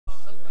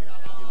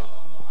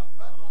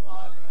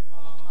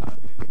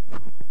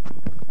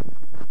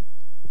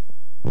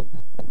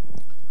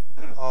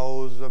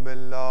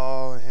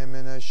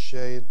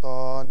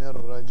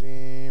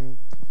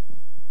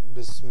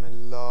بسم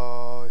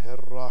الله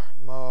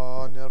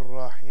الرحمن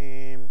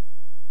الرحيم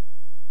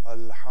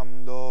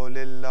الحمد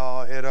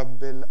لله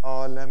رب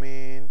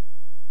العالمين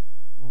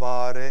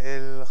بارئ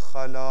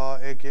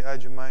الخلائق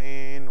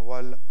أجمعين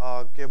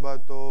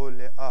والعاقبة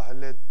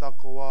لأهل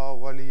التقوى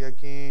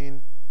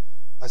واليقين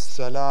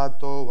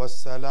الصلاة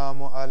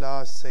والسلام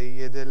على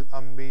سيد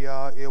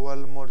الأنبياء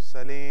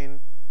والمرسلين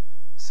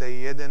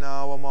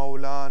سيدنا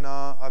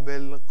ومولانا أبي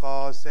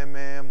القاسم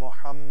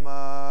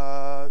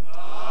محمد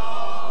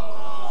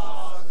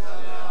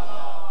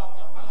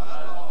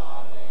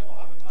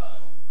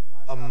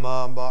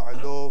أما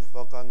بعد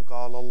فقد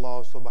قال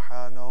الله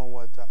سبحانه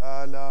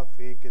وتعالى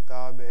في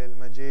كتابه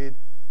المجيد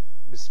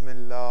بسم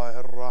الله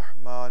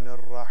الرحمن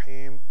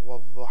الرحيم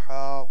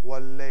والضحى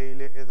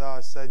والليل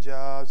إذا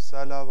سجى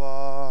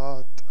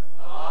صلوات.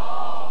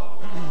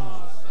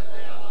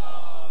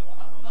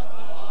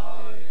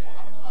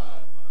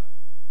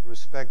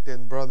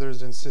 Respected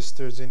brothers and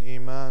sisters in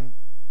Iman,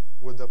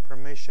 with the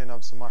permission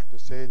of Samahtu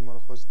Sayyid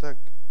Murkhustak,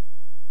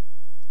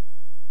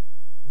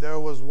 there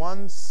was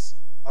once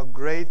a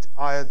great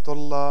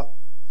Ayatollah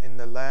in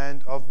the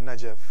land of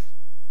Najaf.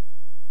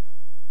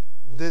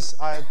 This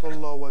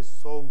Ayatollah was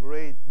so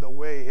great, the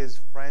way his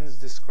friends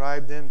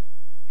described him,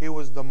 he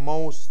was the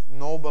most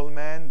noble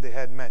man they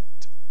had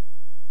met.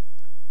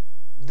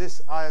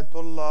 This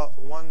Ayatollah,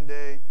 one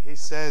day he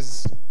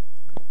says,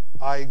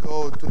 I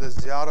go to the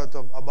ziyarat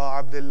of Abu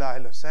Abdullah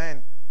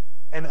al-Hussein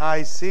and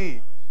I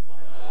see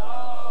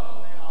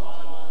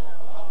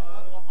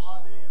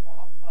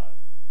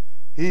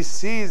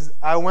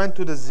I went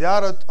to the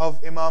ziyarat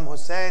of Imam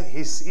Hussein.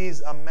 He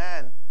sees a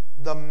man.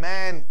 The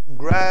man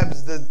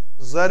grabs the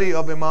zari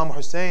of Imam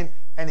Hussein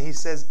and he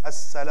says,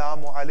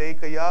 Assalamu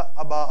alayka ya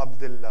Aba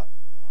Abdullah.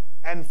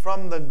 And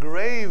from the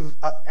grave,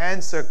 an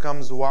answer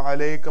comes, Wa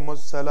alaykum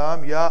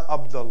assalam ya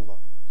Abdullah.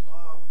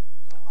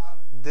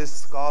 This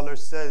scholar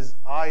says,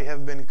 I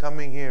have been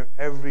coming here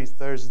every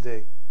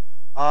Thursday.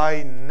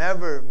 I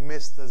never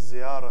missed a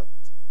ziyarat.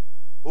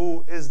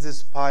 Who is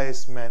this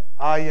pious man?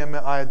 I am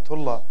an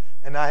Ayatollah.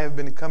 And I have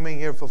been coming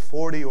here for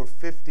 40 or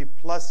 50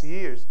 plus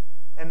years,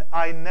 and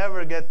I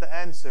never get the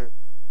answer.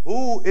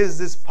 Who is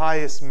this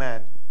pious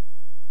man?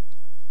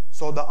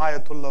 So the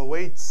Ayatollah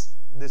waits.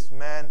 This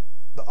man,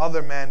 the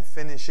other man,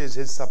 finishes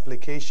his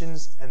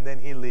supplications, and then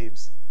he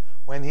leaves.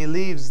 When he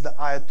leaves, the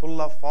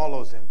Ayatollah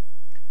follows him.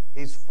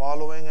 He's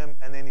following him,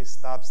 and then he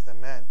stops the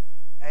man.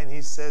 And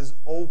he says,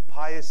 "O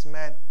pious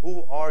man,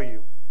 who are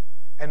you?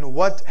 And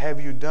what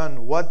have you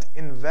done? What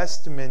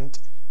investment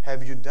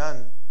have you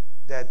done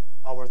that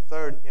our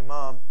third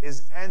Imam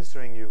is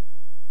answering you?"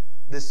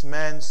 This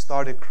man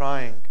started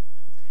crying.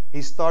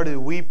 He started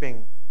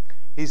weeping.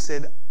 He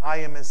said, "I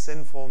am a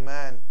sinful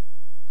man.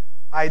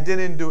 I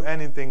didn't do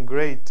anything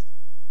great."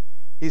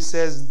 He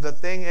says, "The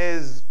thing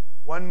is,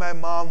 when my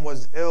mom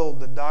was ill,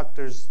 the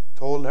doctors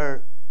told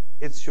her,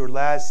 it's your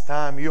last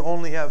time. You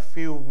only have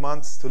few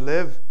months to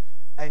live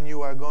and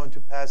you are going to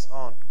pass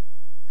on.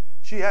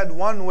 She had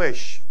one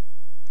wish,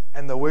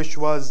 and the wish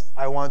was,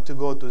 I want to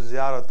go to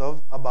ziyarat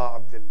of Abu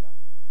Abdullah.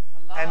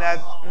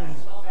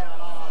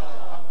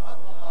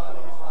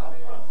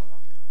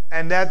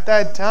 And at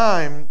that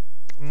time,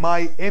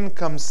 my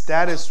income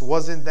status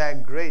wasn't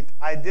that great.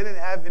 I didn't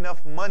have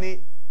enough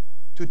money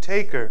to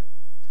take her.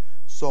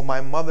 So my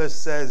mother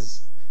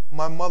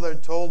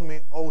told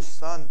me, oh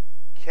son,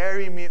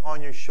 carry me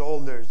on your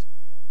shoulders.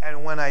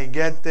 And when I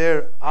get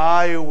there,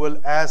 I will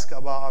ask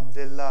Abu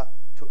Abdullah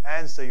to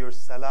answer your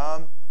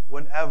salam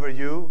whenever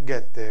you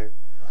get there."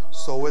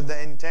 So with the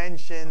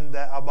intention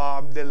that Abu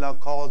Abdullah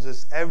calls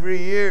us every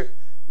year,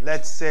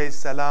 let's say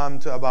salam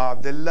to Abu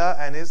Abdullah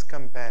and his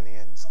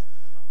companions.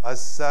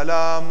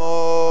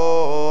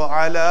 Assalamu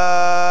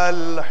ala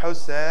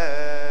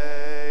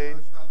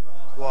al-Husayn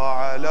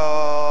wa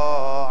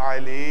ala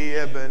Ali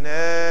ibn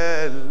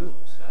al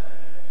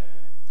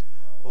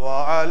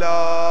wa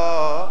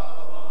ala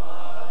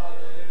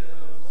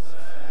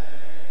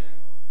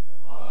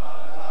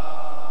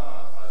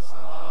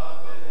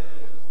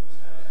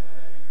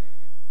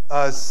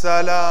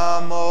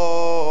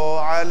Assalamu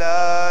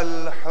ala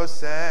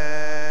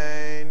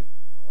al-Husayn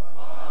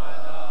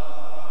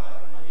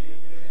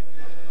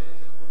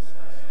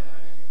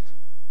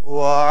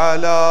wa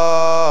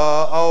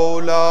ala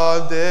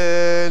awlad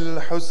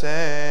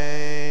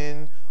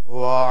al-Husayn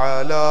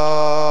wa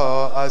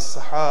ala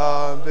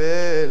ashab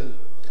al.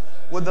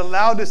 With the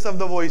loudest of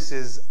the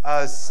voices,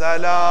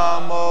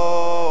 Assalamu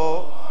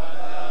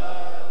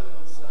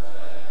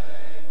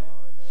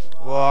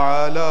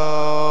wa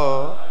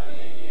ala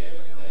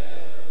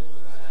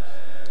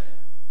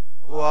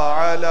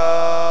وعلى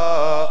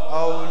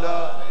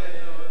أولاد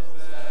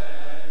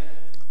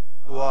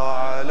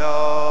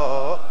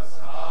وعلى.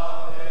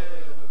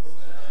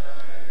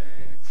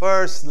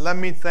 First, let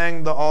me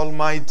thank the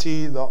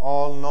Almighty, the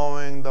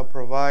All-Knowing, the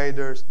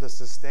Providers, the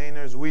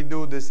Sustainers. We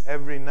do this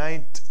every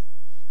night.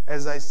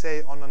 As I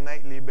say, on a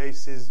nightly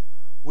basis,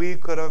 we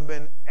could have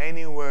been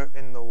anywhere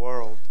in the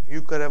world.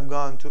 You could have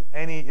gone to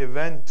any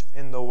event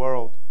in the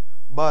world.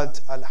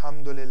 But,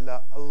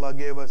 alhamdulillah, Allah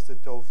gave us the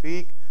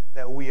tawfiq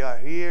that we are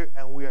here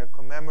and we are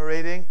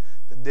commemorating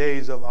the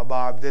days of Abu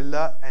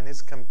Abdullah and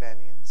his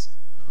companions.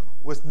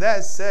 With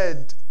that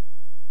said,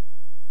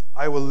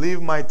 I will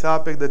leave my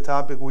topic, the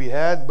topic we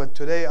had, but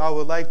today I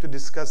would like to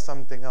discuss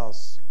something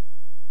else.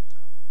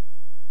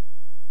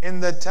 In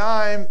the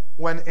time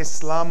when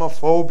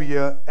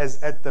Islamophobia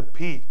is at the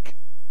peak,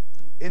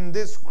 in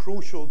this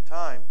crucial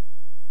time,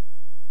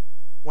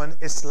 when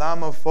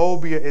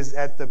Islamophobia is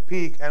at the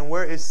peak and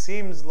where it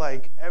seems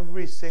like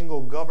every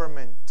single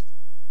government,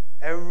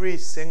 every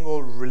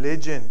single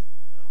religion,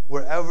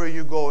 wherever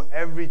you go,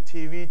 every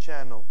TV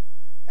channel,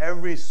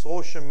 every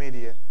social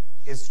media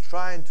is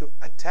trying to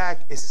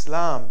attack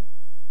Islam,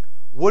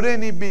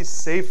 wouldn't it be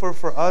safer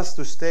for us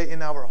to stay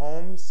in our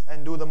homes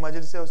and do the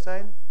Majlis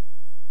Hussein?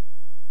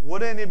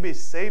 Wouldn't it be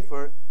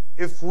safer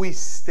if we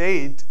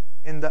stayed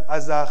in the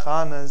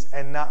azakhanas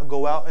and not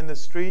go out in the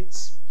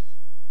streets?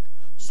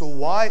 So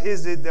why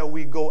is it that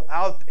we go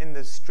out in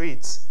the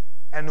streets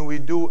and we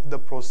do the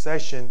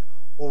procession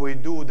or we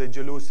do the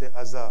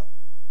Julus-e-Aza?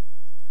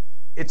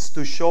 It's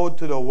to show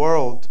to the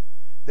world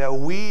that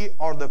we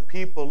are the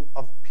people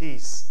of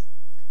peace.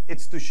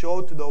 It's to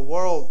show to the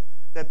world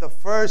that the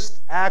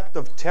first act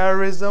of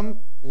terrorism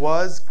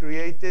was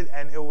created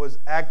and it was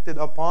acted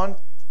upon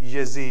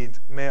Yazid.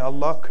 May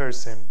Allah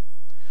curse him.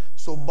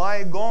 So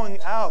by going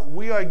out,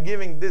 we are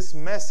giving this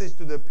message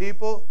to the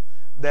people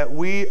that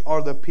we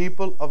are the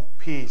people of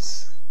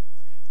peace.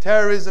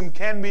 Terrorism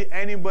can be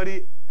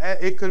anybody,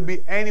 it could be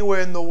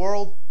anywhere in the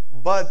world,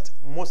 but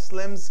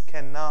Muslims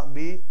cannot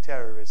be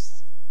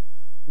terrorists.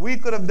 We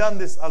could have done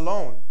this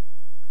alone.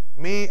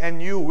 Me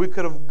and you, we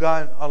could have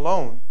gone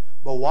alone.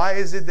 But why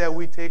is it that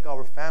we take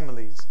our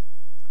families?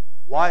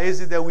 Why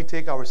is it that we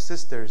take our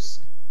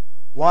sisters?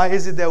 Why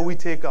is it that we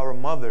take our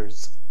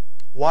mothers?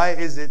 Why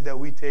is it that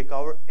we take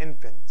our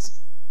infants?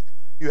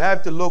 You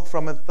have to look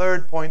from a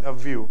third point of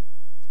view.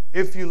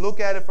 If you look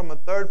at it from a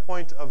third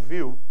point of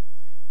view,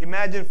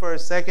 imagine for a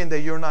second that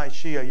you're not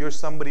Shia, you're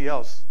somebody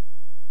else.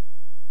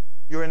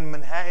 You're in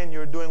Manhattan,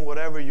 you're doing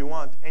whatever you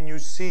want, and you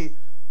see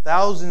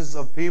thousands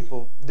of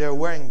people, they're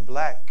wearing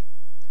black.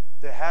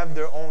 They have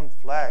their own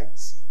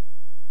flags.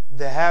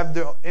 They have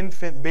their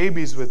infant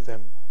babies with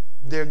them.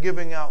 They're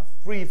giving out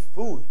free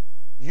food.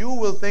 You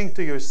will think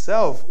to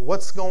yourself,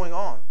 what's going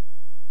on?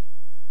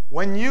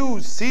 When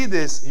you see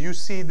this, you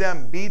see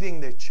them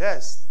beating their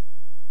chest.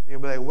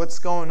 You'll be like, what's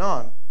going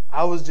on?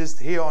 I was just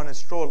here on a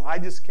stroll. I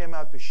just came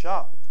out to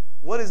shop.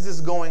 What is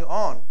this going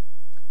on?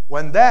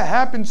 When that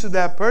happens to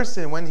that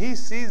person, when he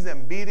sees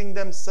them beating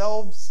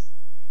themselves,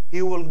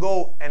 he will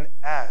go and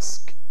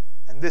ask.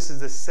 And this is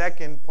the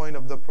second point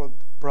of the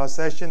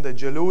procession. The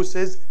Julus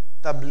is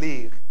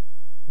tabligh.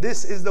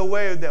 This is the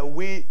way that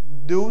we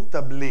do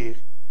tabligh.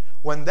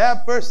 When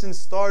that person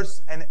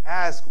starts and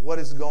asks what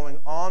is going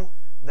on,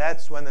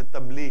 that's when the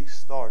tabligh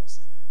starts.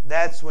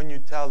 That's when you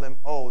tell them,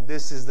 oh,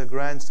 this is the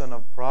grandson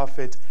of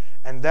Prophet.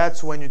 And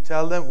that's when you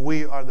tell them,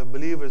 we are the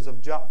believers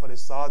of Ja'far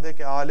as-Sadiq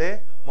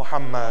alayhi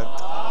Muhammad.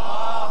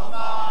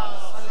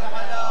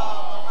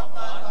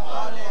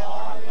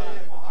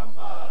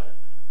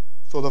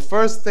 So the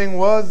first thing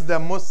was that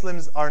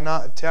Muslims are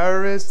not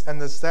terrorists,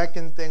 and the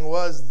second thing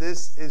was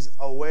this is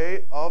a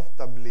way of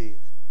tabligh.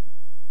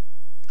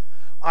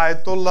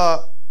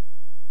 Ayatollah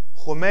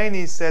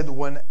Khomeini said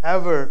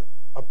whenever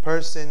a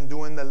person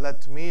doing the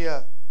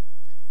latmiya,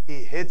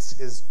 he hits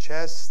his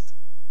chest,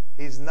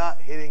 he's not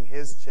hitting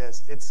his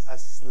chest, it's a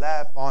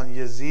slap on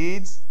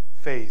Yazid's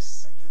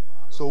face.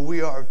 So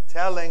we are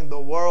telling the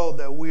world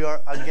that we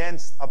are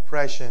against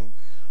oppression.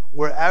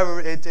 Wherever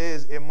it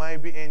is, it might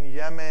be in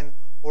Yemen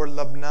or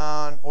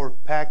Lebanon or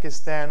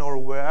Pakistan or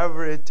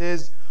wherever it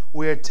is,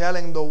 we are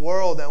telling the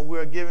world and we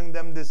are giving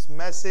them this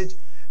message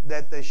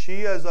that the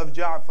Shias of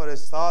Ja'far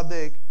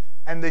as-Sadiq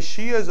and the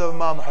Shias of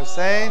Imam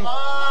Hussein,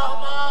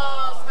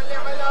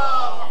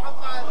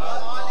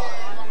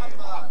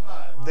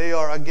 they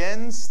are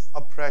against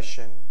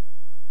oppression.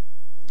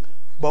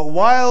 But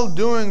while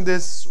doing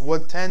this,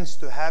 what tends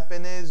to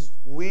happen is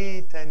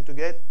we tend to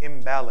get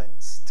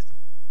imbalanced.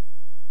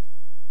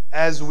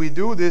 As we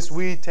do this,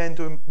 we tend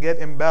to get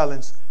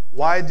imbalanced.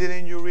 Why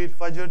didn't you read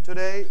Fajr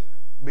today?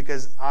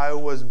 Because I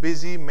was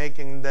busy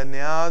making the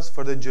niyaz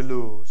for the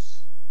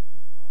Julus.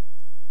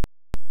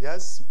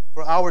 Yes,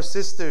 for our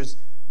sisters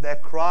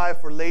that cry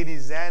for Lady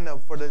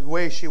Zainab, for the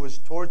way she was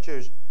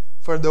tortured,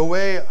 for the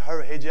way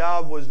her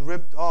hijab was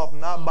ripped off,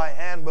 not by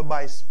hand but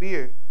by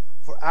spear.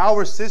 For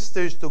our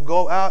sisters to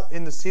go out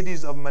in the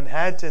cities of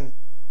Manhattan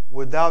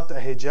without a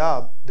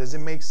hijab. Does it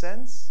make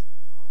sense?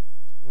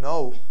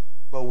 No,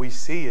 but we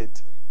see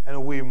it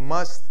and we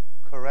must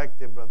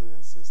correct it, brothers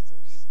and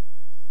sisters.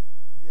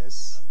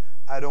 Yes,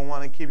 I don't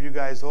want to keep you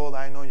guys hold.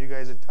 I know you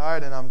guys are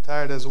tired and I'm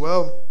tired as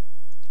well.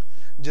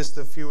 Just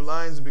a few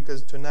lines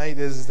because tonight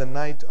is the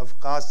night of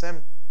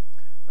Qasim.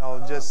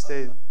 I'll just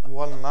say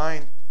one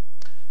line.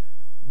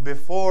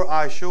 Before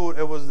Ashur,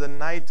 it was the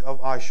night of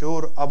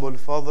Ashur. Abu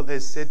al-Fadl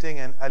is sitting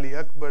and Ali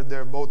Akbar,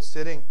 they're both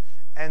sitting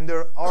and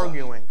they're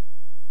arguing.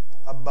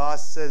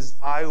 Abbas says,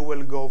 I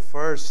will go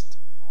first.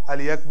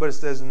 Ali Akbar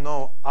says,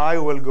 no, I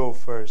will go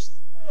first.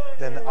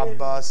 Then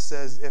Abbas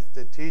says, if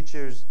a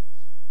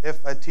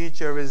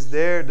teacher is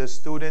there, the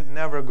student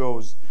never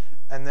goes.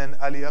 And then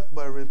Ali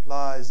Akbar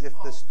replies, if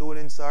the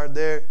students are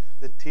there,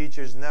 the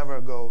teachers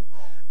never go.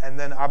 And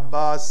then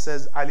Abbas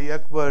says, Ali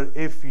Akbar,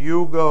 if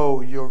you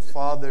go, your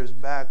father's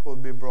back will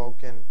be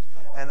broken.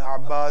 And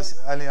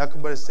Ali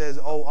Akbar says,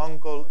 oh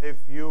uncle,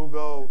 if you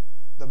go,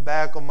 the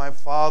back of my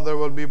father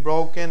will be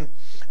broken.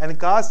 And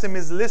Qasim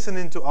is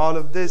listening to all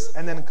of this.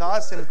 And then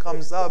Qasim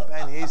comes up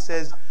and he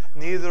says,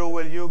 neither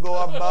will you go,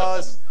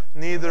 Abbas,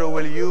 neither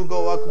will you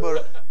go, Akbar.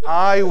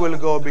 I will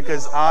go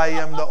because I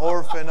am the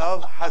orphan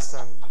of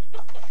Hassan.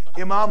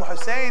 Imam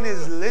Hussein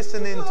is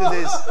listening to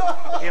this.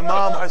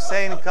 Imam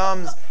Hussein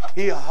comes,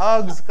 he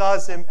hugs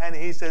Qasim and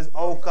he says,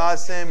 oh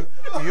Qasim,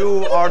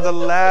 you are the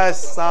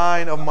last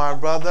sign of my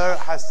brother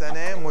Hassan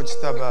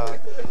Mujtaba.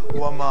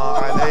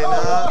 وَمَا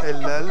عَلَيْنَا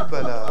إِلَّا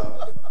الْبَلَاء.